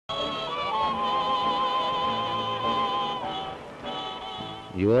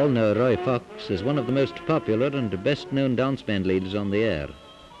You all know Roy Fox as one of the most popular and best-known dance band leaders on the air.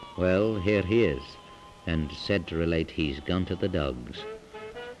 Well, here he is, and said to relate he's gone to the dogs.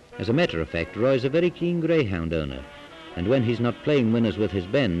 As a matter of fact, Roy's a very keen greyhound owner, and when he's not playing winners with his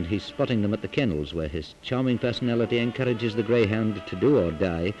band, he's spotting them at the kennels, where his charming personality encourages the greyhound to do or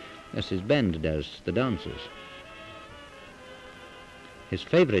die, as his band does the dancers. His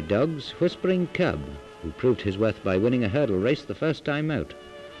favourite dog's Whispering Cub, who proved his worth by winning a hurdle race the first time out.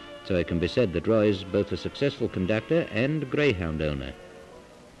 So it can be said that Roy's both a successful conductor and greyhound owner.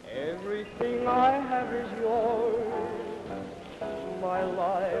 Everything I have is yours, my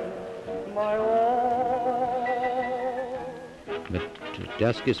life, my all. But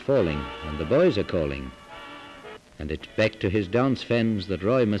dusk is falling, and the boys are calling, and it's back to his dance fens that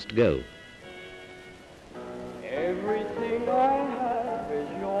Roy must go. Everything I have is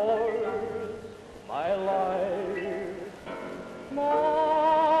yours, my life, my all.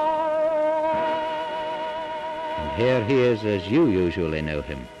 And here he is as you usually know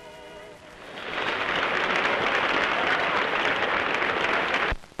him.